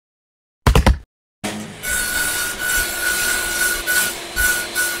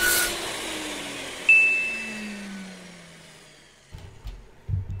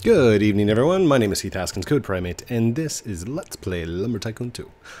Good evening, everyone. My name is Heath, Haskins, Code Primate, and this is Let's Play Lumber Tycoon 2.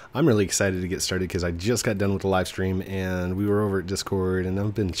 I'm really excited to get started because I just got done with the live stream, and we were over at Discord, and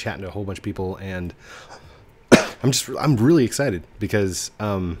I've been chatting to a whole bunch of people, and I'm really excited because,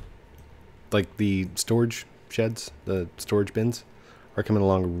 like, the storage sheds, the storage bins, are coming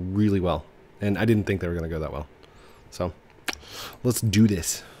along really well, and I didn't think they were going to go that well. So, let's do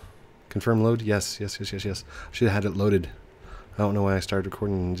this. Confirm load? Yes. Should have had it loaded. I don't know why I started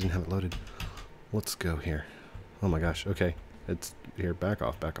recording and didn't have it loaded. Let's go here. Oh my gosh, okay. It's here. Back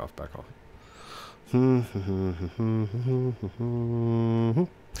off.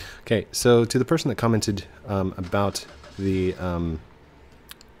 Okay, so to the person that commented about the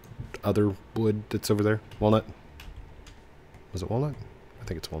other wood that's over there, walnut. Was it walnut? I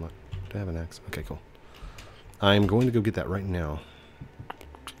think it's walnut. Do I have an axe? Okay, cool. I'm going to go get that right now.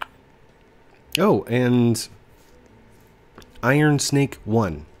 Oh, and Iron Snake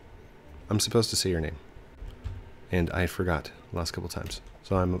 1. I'm supposed to say your name, and I forgot the last couple times,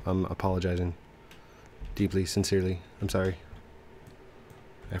 so I'm apologizing deeply, sincerely. I'm sorry.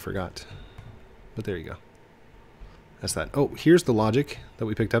 I forgot, but there you go. That's that. Oh, here's the logic that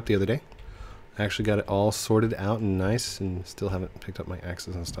we picked up the other day. I actually got it all sorted out and nice, and still haven't picked up my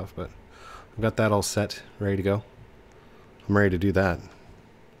axes and stuff, but I've got that all set, ready to go. I'm ready to do that.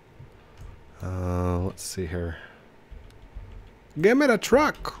 Let's see here. Give me the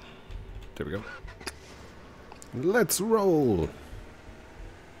truck. There we go. Let's roll.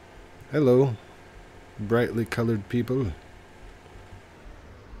 Hello, brightly colored people.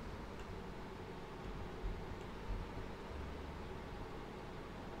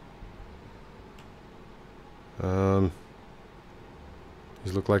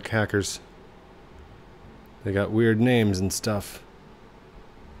 These look like hackers. They got weird names and stuff.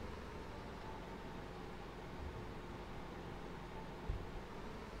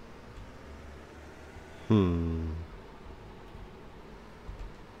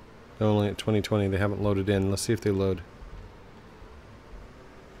 Only at 2020. They haven't loaded in. Let's see if they load.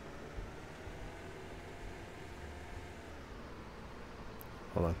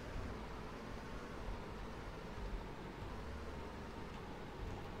 Hold on.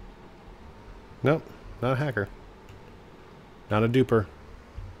 Nope, not a hacker. Not a duper.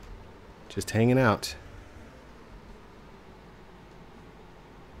 Just hanging out.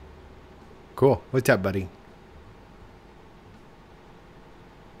 Cool. What's up, buddy?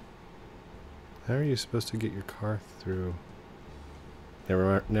 How are you supposed to get your car through?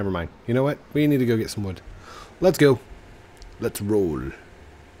 Never mind. You know what? We need to go get some wood. Let's go. Let's roll.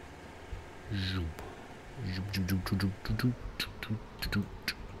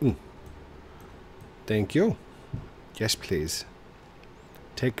 Thank you. Yes, please.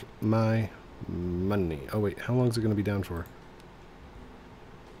 Take my money. Oh, wait. How long is it going to be down for?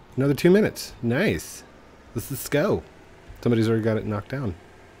 Another 2 minutes. Nice. Let's go. Somebody's already got it knocked down.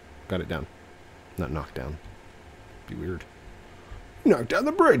 Got it down. Not knocked down. Be weird. Knocked down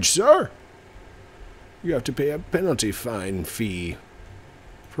the bridge, sir. You have to pay a penalty fee.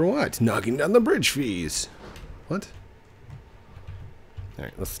 For what? Knocking down the bridge fees. What?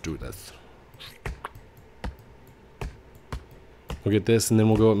 Alright, let's do this. We'll get this, and then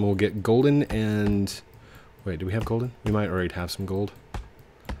we'll go and we'll get golden and... Wait, do we have golden? We might already have some gold.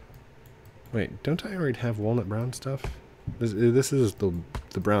 Wait, don't I already have walnut brown stuff? This is the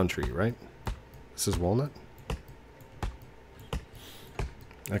brown tree, right? This is walnut?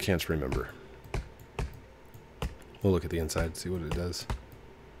 I can't remember. We'll look at the inside, see what it does.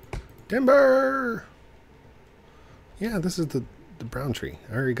 Timber! Yeah, this is the brown tree.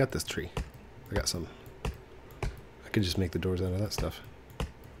 I already got this tree. I got some. I could just make the doors out of that stuff.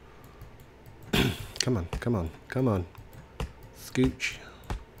 Come on. Scooch.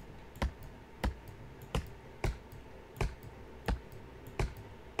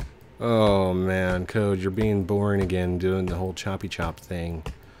 Oh man, Code, you're being boring again doing the whole choppy chop thing.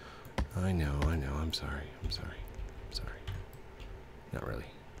 I know, I'm sorry. Not really.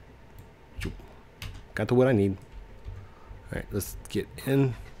 Got the wood I need. Alright, let's get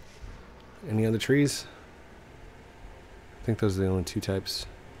in. Any other trees? I think those are the only two types.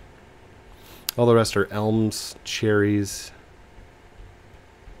 All the rest are elms, cherries.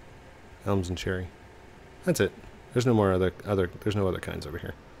 Elms and cherry. That's it. There's no more there's no other kinds over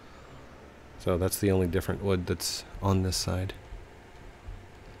here. So that's the only different wood that's on this side.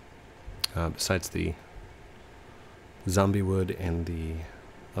 Besides the zombie wood and the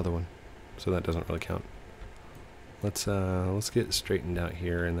other one. So that doesn't really count. Let's get straightened out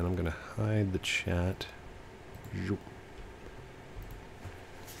here, and then I'm gonna hide the chat.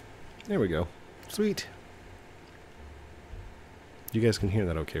 There we go. Sweet. You guys can hear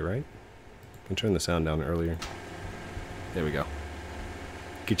that okay, right? I can turn the sound down earlier. There we go.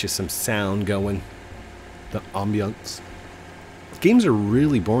 Get you some sound going. The ambiance. Games are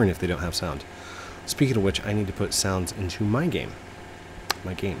really boring if they don't have sound. Speaking of which, I need to put sounds into my game.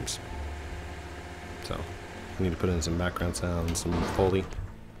 My games. So, I need to put in some background sounds, some Foley.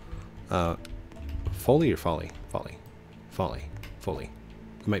 Foley or Foley? Foley. Foley. Foley.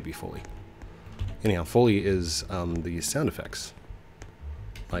 It might be Foley. Anyhow, Foley is the sound effects.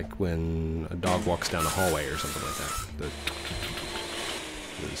 Like when a dog walks down a hallway or something like that.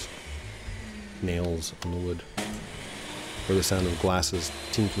 Those nails on the wood. Or the sound of glasses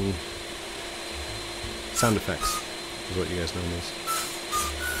tinking. Sound effects is what you guys know as.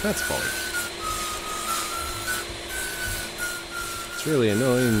 That's Foley. It's really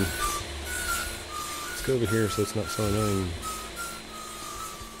annoying. Let's go over here so it's not so annoying.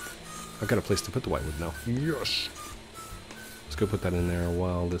 I've got a place to put the whitewood now. Yes! Let's go put that in there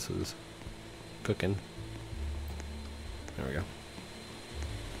while this is cooking. There we go.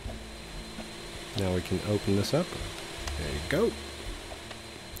 Now we can open this up. There you go.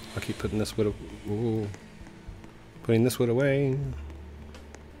 I'll keep putting this wood. Putting this wood away.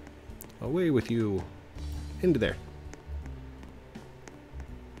 Away with you. Into there.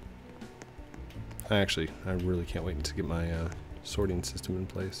 I really can't wait to get my sorting system in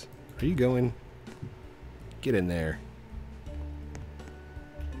place. Are you going? Get in there.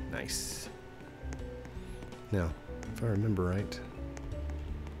 Nice. Now, if I remember right.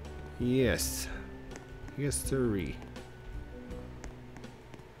 Yes. Yes, sirree.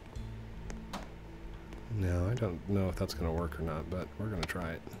 No, I don't know if that's going to work or not, but we're going to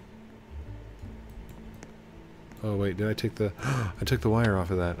try it. Oh, wait, did I take the... I took the wire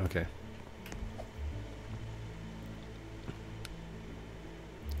off of that. Okay.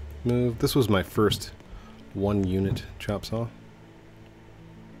 Move. This was my first 1-unit chop saw.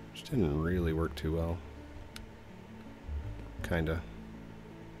 Which didn't really work too well. Kinda.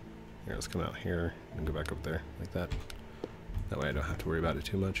 Here, let's come out here and go back up there like that. That way I don't have to worry about it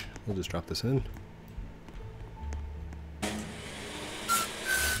too much. We'll just drop this in.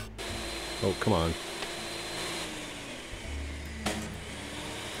 Oh, come on.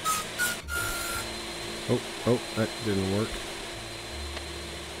 Oh, that didn't work.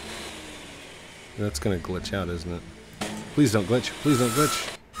 That's gonna glitch out, isn't it? Please don't glitch. Please don't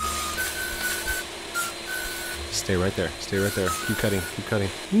glitch. Stay right there. Stay right there. Keep cutting. Keep cutting.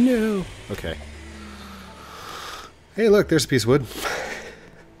 No. Okay. Hey, look, there's a piece of wood.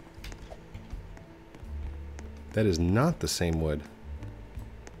 That is not the same wood.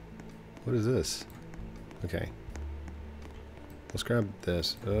 What is this? Okay. Let's grab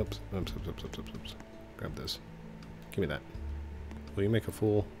this. Oops. Oops. Oops. Oops. Oops. Oops. Grab this. Give me that. Will you make a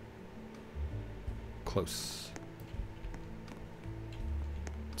fool? Close.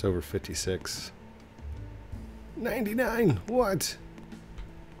 It's over 56. 99! What?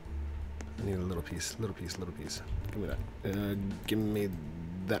 I need a little piece, little piece, little piece. Give me that. Give me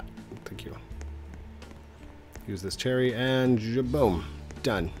that. Thank you. Use this cherry and boom.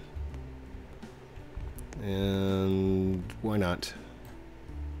 Done. And why not?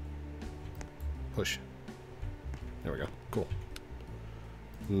 Push. There we go. Cool.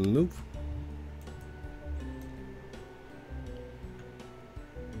 Move.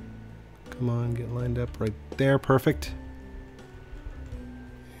 Come on, get lined up right there. Perfect.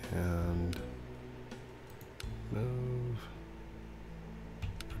 And move.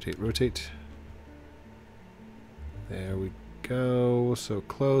 Rotate, rotate. There we go. So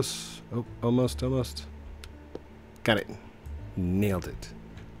close. Oh, almost, almost. Got it. Nailed it.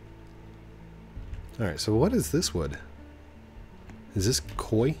 Alright, so what is this wood? Is this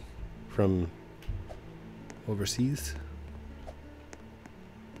koi from overseas?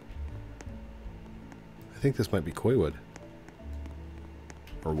 I think this might be koi wood.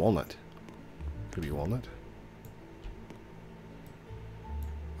 Or walnut. Could be walnut.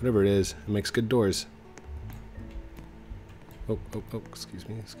 Whatever it is, it makes good doors. Oh, oh, oh, excuse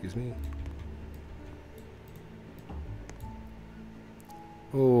me, excuse me.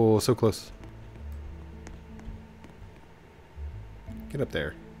 Oh, so close. Get up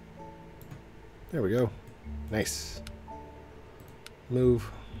there. There we go. Nice. Move.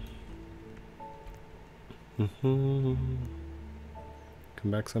 Come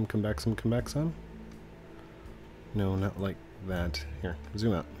back some, come back some, come back some. No, not like that. Here,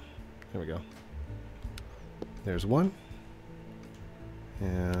 zoom out. There we go. There's one.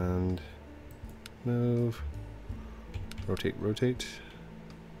 And move. Rotate, rotate.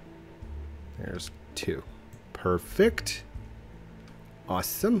 There's two. Perfect.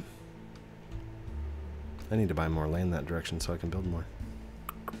 Awesome. I need to buy more land that direction so I can build more.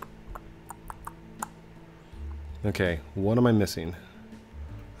 Okay, what am I missing?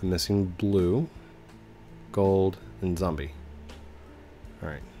 I'm missing blue, gold, and zombie.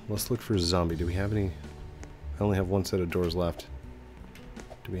 Alright, let's look for zombie. Do we have any? I only have one set of doors left.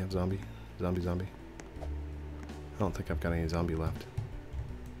 Do we have zombie? Zombie. I don't think I've got any zombie left.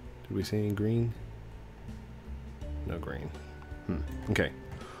 Did we see any green? No green. Okay.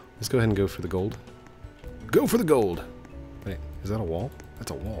 Let's go ahead and go for the gold. Go for the gold! Wait, is that a wall?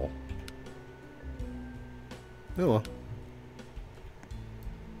 That's a wall. Oh well.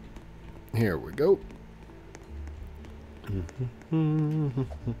 Here we go.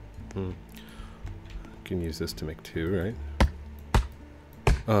 Can use this to make 2, right?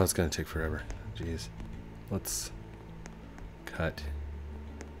 Oh, it's gonna take forever. Jeez. Let's cut.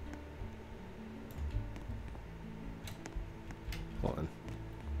 Hold on.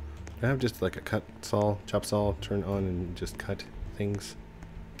 Do I have just like a cut saw, chop saw, turn on and just cut things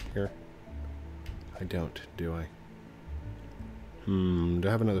here? I don't, do I? Do I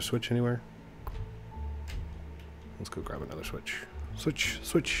have another switch anywhere? Let's go grab another switch.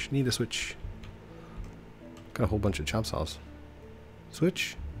 Switch, need a switch. Got a whole bunch of chop saws.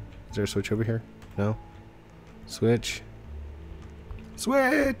 Switch? Is there a switch over here? No? Switch.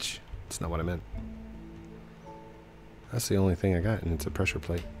 Switch! That's not what I meant. That's the only thing I got, and it's a pressure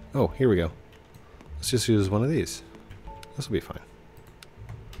plate. Oh, here we go. Let's just use one of these. This will be fine.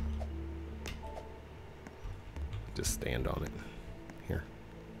 Just stand on it. Here.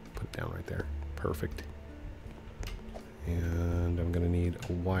 Put it down right there. Perfect. And I'm going to need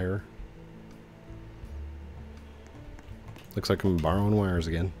a wire. Looks like I'm borrowing wires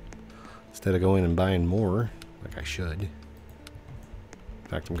again. Instead of going and buying more, like I should. In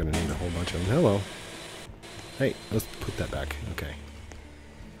fact, I'm going to need a whole bunch of them. Hello. Hey, let's put that back. Okay.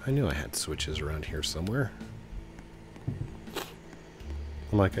 I knew I had switches around here somewhere.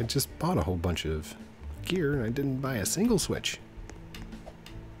 I'm like, I just bought a whole bunch of gear and I didn't buy a single switch.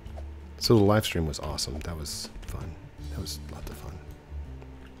 So the live stream was awesome. That was fun. That was lots of fun.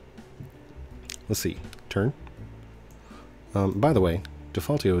 Let's see. Turn. By the way,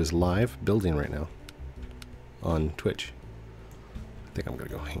 Defaultio is live building right now on Twitch. I think I'm going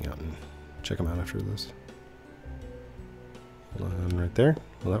to go hang out and check him out after this. Hold on right there.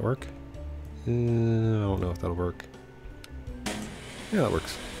 Will that work? I don't know if that'll work. Yeah, that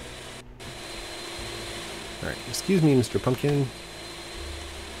works. Alright, excuse me, Mr. Pumpkin.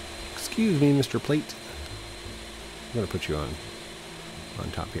 Excuse me, Mr. Plate. I'm going to put you on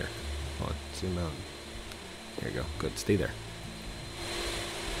top here. Hold on, zoom out. There you go. Good, stay there.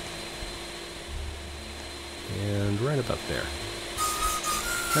 And right about there.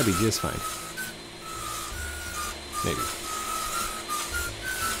 That'd be just fine. Maybe.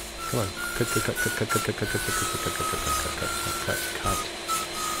 Come on. Cut.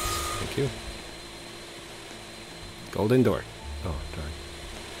 Thank you. Golden door. Oh, darn.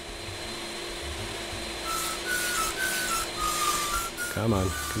 Come on.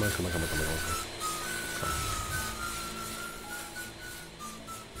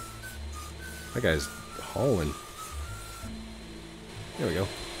 That guy's hauling. There we go.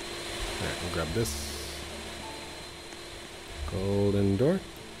 Alright, we'll grab this. Golden door.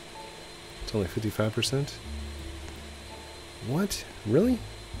 It's only 55%. What? Really?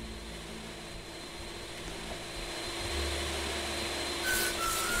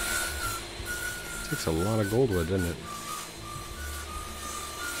 Takes a lot of gold wood, doesn't it?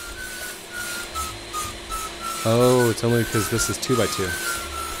 Oh, it's only because this is 2x2.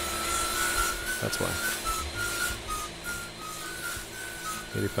 That's why.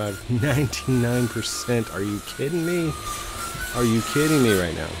 85, 99%. Are you kidding me? Are you kidding me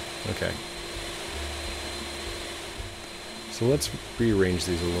right now? Okay. So let's rearrange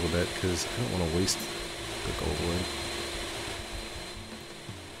these a little bit because I don't want to waste the gold wood.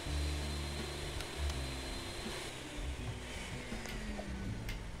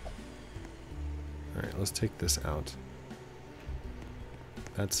 Alright, let's take this out.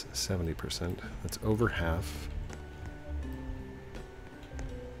 That's 70%. That's over half.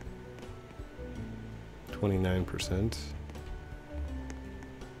 29%.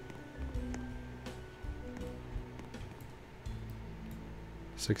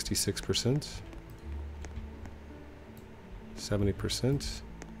 66%. 70%.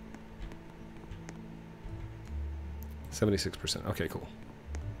 76%. Okay, cool.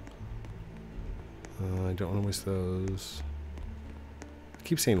 I don't want to waste those. I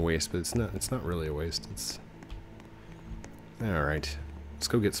keep saying waste, but it's not really a waste. It's alright. Let's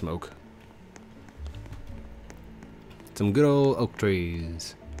go get some oak. Some good old oak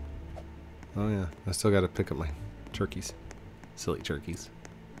trees. Oh yeah, I still gotta pick up my turkeys. Silly turkeys.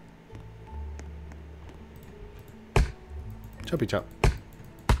 Choppy chop.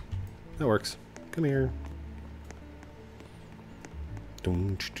 That works. Come here.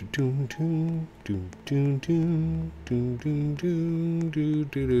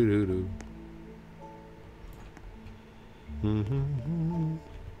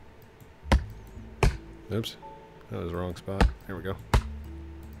 Oops, that was the wrong spot. There we go.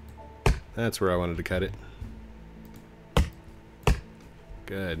 That's where I wanted to cut it.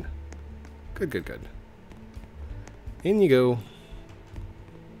 Good. Good. In you go.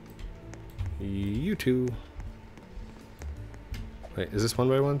 You two. Wait, is this one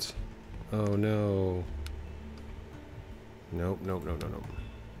by ones? Oh no. Nope.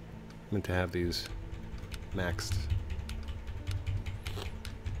 Meant to have these maxed.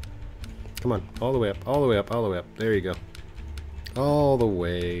 Come on, all the way up. There you go. All the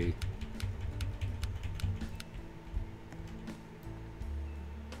way.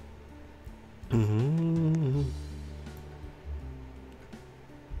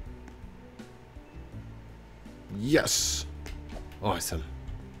 Yes! Awesome.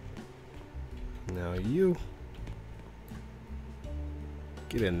 Now you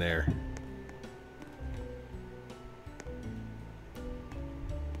get in there.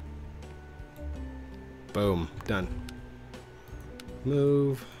 Boom. Done.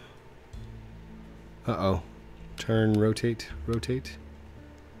 Move. Uh-oh. Turn, rotate. There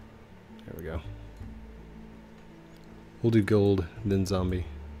we go. We'll do gold, then zombie.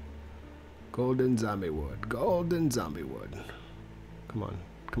 Golden zombie wood. Come on.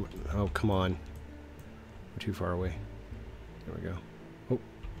 Oh, come on. We're too far away. There we go. Oh.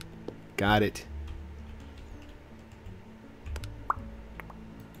 Got it.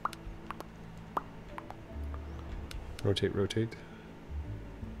 Rotate.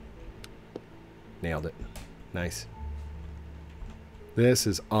 Nailed it. Nice. This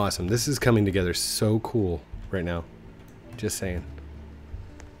is awesome. This is coming together so cool right now. Just saying.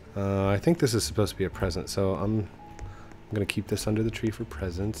 I think this is supposed to be a present, so I'm gonna keep this under the tree for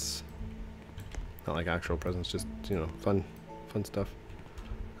presents. Not like actual presents, just, you know, fun stuff.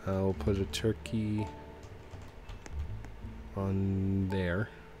 We'll put a turkey on there.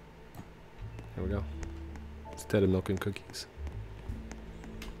 There we go. Instead of milk and cookies.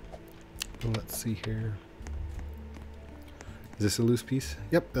 Let's see here. Is this a loose piece?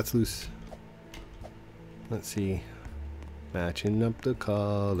 Yep, that's loose. Let's see. Matching up the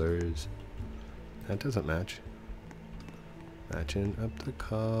colors. That doesn't match. Matching up the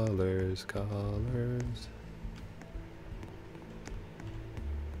colors.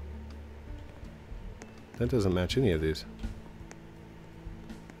 That doesn't match any of these.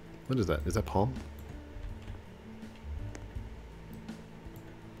 What is that? Is that palm?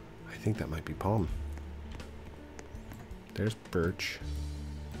 I think that might be palm. There's birch.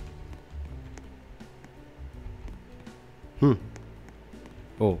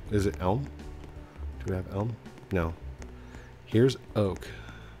 Oh, is it elm? Do we have elm? No. Here's oak.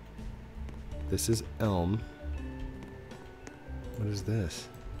 This is elm. What is this?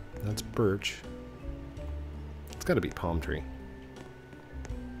 That's birch. It's got to be palm tree.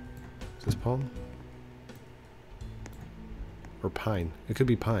 Is this palm? Or pine? It could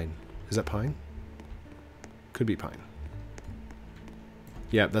be pine. Is that pine? Could be pine.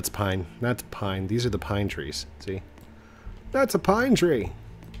 Yeah, that's pine. That's pine. These are the pine trees. See? That's a pine tree.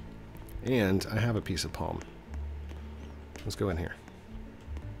 And I have a piece of palm. Let's go in here.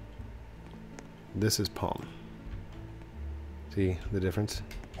 This is palm. See the difference?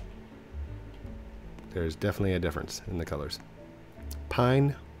 There's definitely a difference in the colors.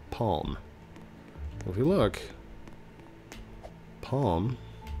 Pine, palm. If we look, palm.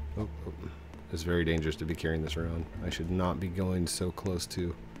 Oh, it's very dangerous to be carrying this around. I should not be going so close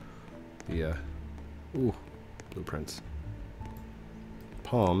to the blueprints.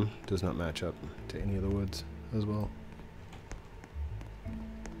 Palm does not match up to any of the woods as well.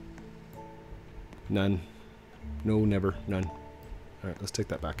 None. No, never. None. Alright, let's take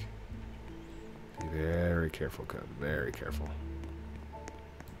that back. Be very careful, code. Very careful.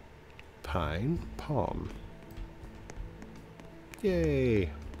 Pine, palm. Yay!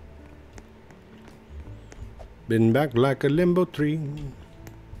 Been back like a limbo tree.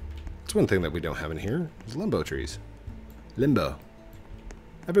 That's one thing that we don't have in here, is limbo trees. Limbo.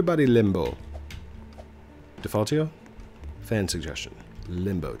 Everybody limbo. Defaultio? Fan suggestion.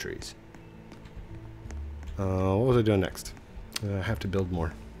 Limbo trees. What was I doing next? I have to build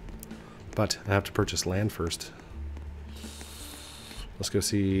more. But I have to purchase land first. Let's go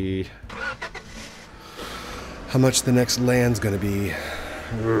see how much the next land's gonna be.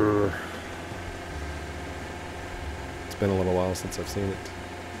 been a little while since I've seen it.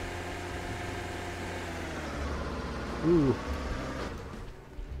 Ooh.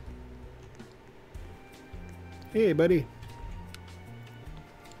 Hey, buddy.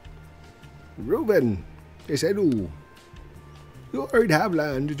 Reuben. Yes, I do. You already have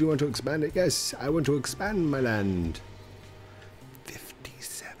land. Did you want to expand it? Yes, I want to expand my land.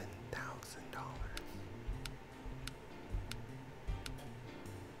 $57,000.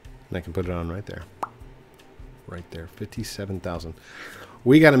 And I can put it on right there. Right there. 57,000.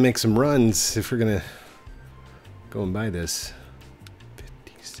 We got to make some runs if we're going to go and buy this.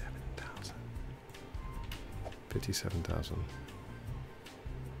 57,000. 57,000.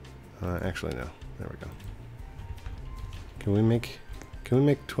 Actually, no. There we go. Can we make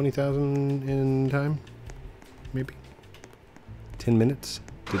 20,000 in time? Maybe 10 minutes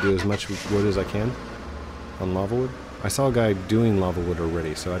to do as much wood as I can on lava wood. I saw a guy doing lava wood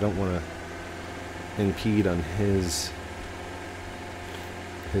already, so I don't want to impede on his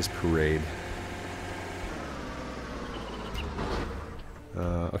parade.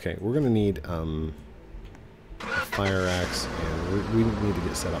 Okay, we're gonna need a fire axe, and we need to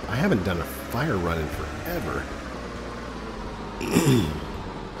get set up. I haven't done a fire run in forever.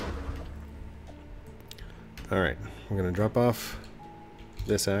 Alright, we're going to drop off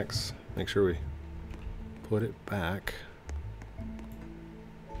this axe. Make sure we put it back.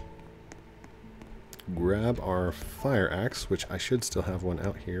 Grab our fire axe, which I should still have one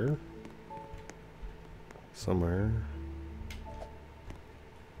out here somewhere.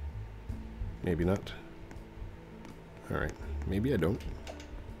 Maybe not. Alright, maybe I don't.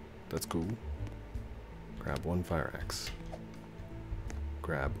 That's cool. Grab one fire axe.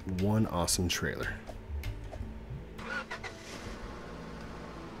 Grab one awesome trailer.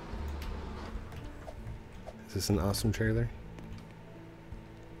 Is this an awesome trailer?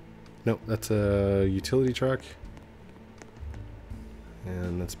 Nope, that's a utility truck.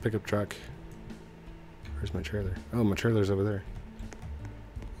 And that's a pickup truck. Where's my trailer? Oh, my trailer's over there.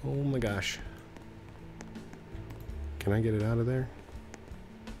 Oh my gosh. Can I get it out of there?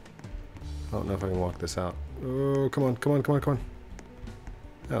 I don't know if I can walk this out. Oh, come on, come on, come on, come on.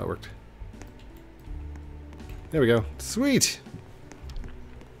 Oh, it worked. There we go. Sweet!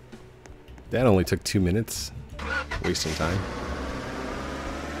 That only took 2 minutes. Wasting time.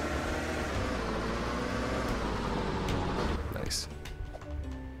 Nice.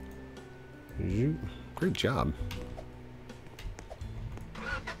 Great job.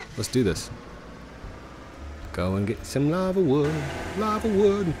 Let's do this. Go and get some lava wood. Lava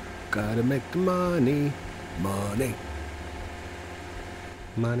wood. Gotta make the money. Money.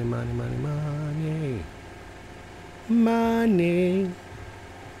 Money, money, money, money. Money.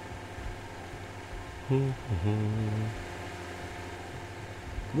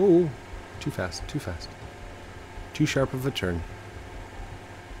 Whoa. Too fast, too fast. Too sharp of a turn.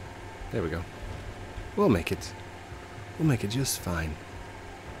 There we go. We'll make it. We'll make it just fine.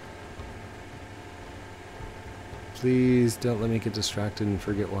 Please don't let me get distracted and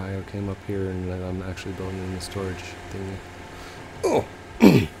forget why I came up here and that I'm actually building in the storage thingy. Oh!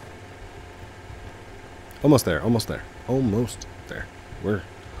 Almost there, almost there. Almost there. We're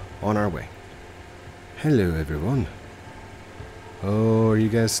on our way. Hello, everyone. Oh, are you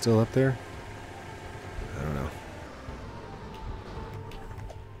guys still up there? I don't know.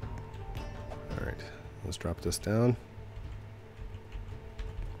 Alright, let's drop this down.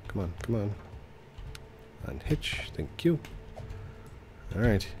 Come on, come on. Unhitch, thank you.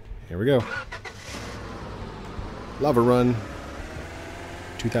 Alright, here we go. Lava Run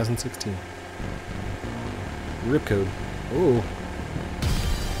 2016. Rip code. Oh.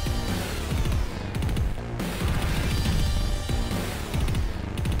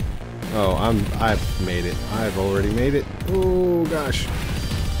 Oh, I've made it. I've already made it. Oh gosh.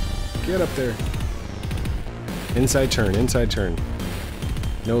 Get up there. Inside turn, inside turn.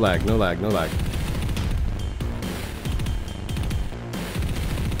 No lag, no lag, no lag.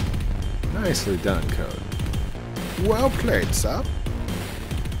 Nicely done, code. Well played, sir.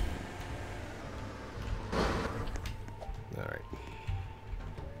 Alright.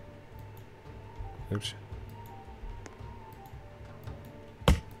 Oops.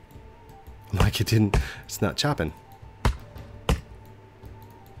 Like it didn't, it's not chopping.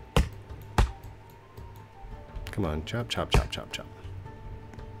 Come on, chop, chop, chop, chop, chop.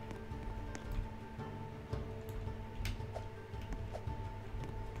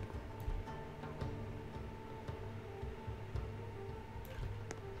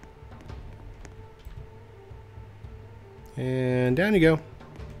 And down you go.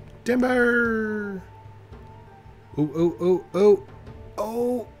 Timber! Oh, oh, oh, oh,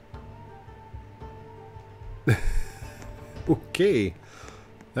 oh! Okay.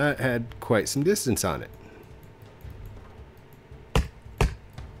 That had quite some distance on it.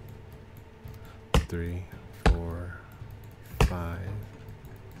 3, 4, 5,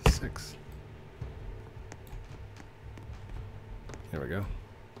 6. There we go.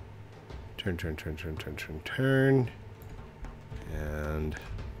 Turn, turn, turn, turn, turn, turn, turn. And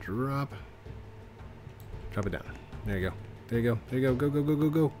drop. Drop it down. There you go. There you go. There you go. Go, go, go, go,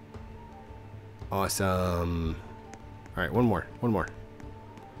 go. Awesome. All right, one more. One more.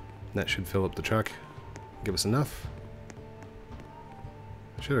 That should fill up the truck. Give us enough.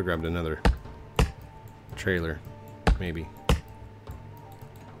 I should have grabbed another trailer. Maybe.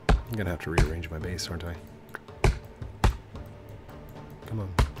 I'm gonna have to rearrange my base, aren't I? Come on.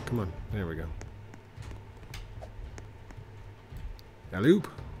 Come on. There we go. Alley-oop.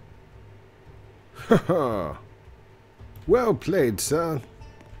 Ha-ha. Well played, son.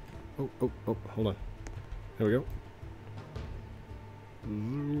 Oh, oh, oh, hold on. There we go.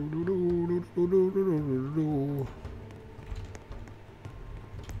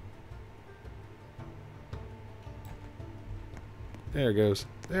 There it goes.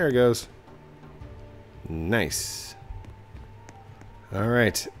 There it goes. Nice. All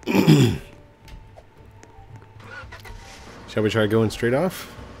right. Shall we try going straight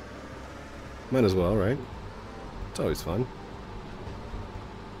off? Might as well, right? It's always fun.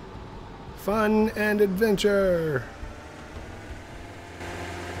 Fun and adventure!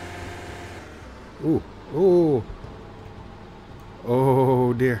 Ooh, ooh.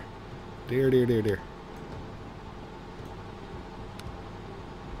 Oh dear. Dear, dear, dear, dear.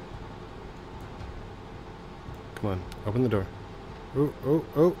 Come on, open the door. Oh, oh,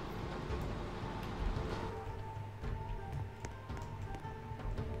 oh.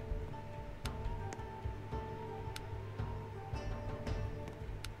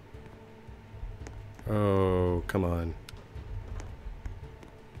 Oh, come on.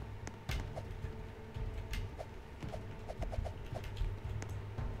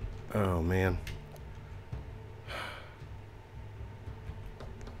 Oh, man.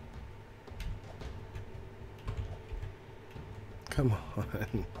 Come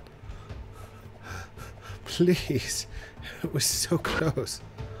on. Please. It was so close.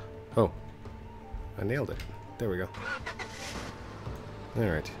 Oh. I nailed it. There we go.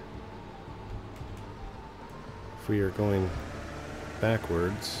 Alright. If we are going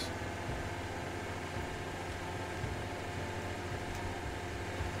backwards...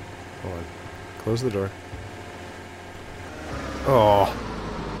 Hold on. Close the door. Oh.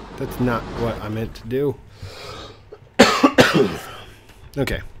 That's not what I meant to do.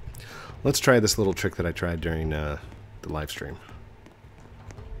 Okay. Let's try this little trick that I tried during the live stream.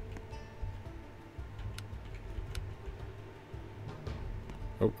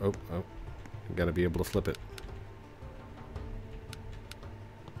 Oh, oh, oh. You gotta be able to flip it.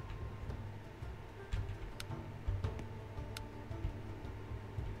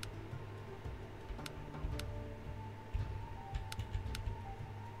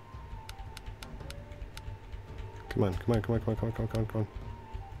 Come on, come on, come on, come on, come on, come on, come on, come on.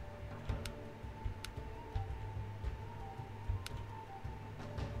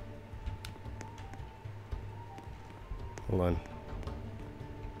 Hold on.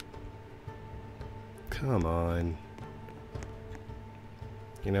 Come on.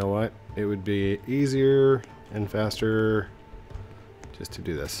 You know what? It would be easier and faster just to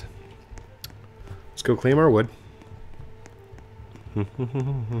do this. Let's go claim our wood.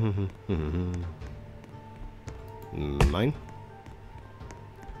 Mine.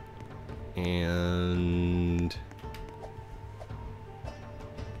 And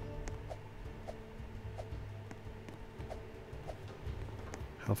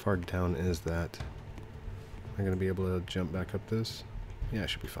how far down is that? Am I going to be able to jump back up this? Yeah, I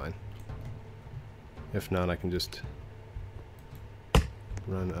should be fine. If not, I can just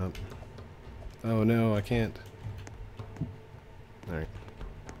run up. Oh no, I can't. Alright.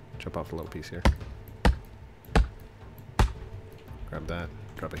 Jump off the little piece here. Grab that.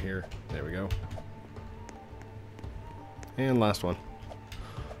 Drop it here. There we go. And last one.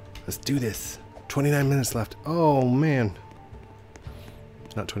 Let's do this. 29 minutes left. Oh man.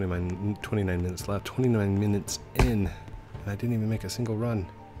 Not 29 minutes left. 29 minutes in. And I didn't even make a single run.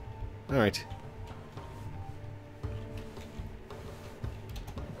 Alright.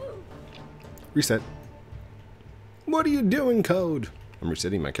 Reset. What are you doing, code? I'm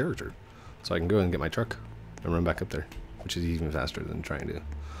resetting my character. So I can go and get my truck and run back up there. Which is even faster than trying to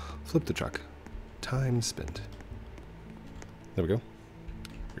flip the truck. Time spent. There we go.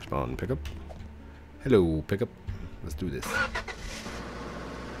 Respawn pickup. Hello, pickup. Let's do this.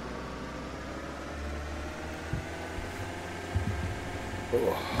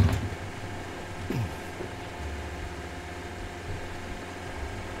 Oh.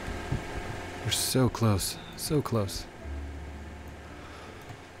 We're so close. So close.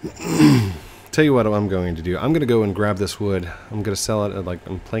 Tell you what I'm going to do. I'm going to go and grab this wood. I'm going to sell it. Like,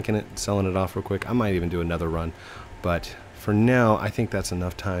 I'm planking it, selling it off real quick. I might even do another run. But for now, I think that's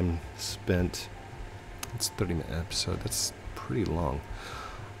enough time spent. It's a 30-minute episode. That's pretty long.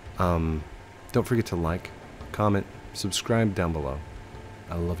 Don't forget to like, comment, subscribe down below.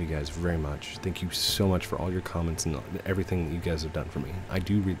 I love you guys very much. Thank you so much for all your comments and everything that you guys have done for me. I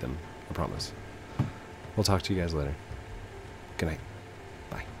do read them, I promise. We'll talk to you guys later. Good night.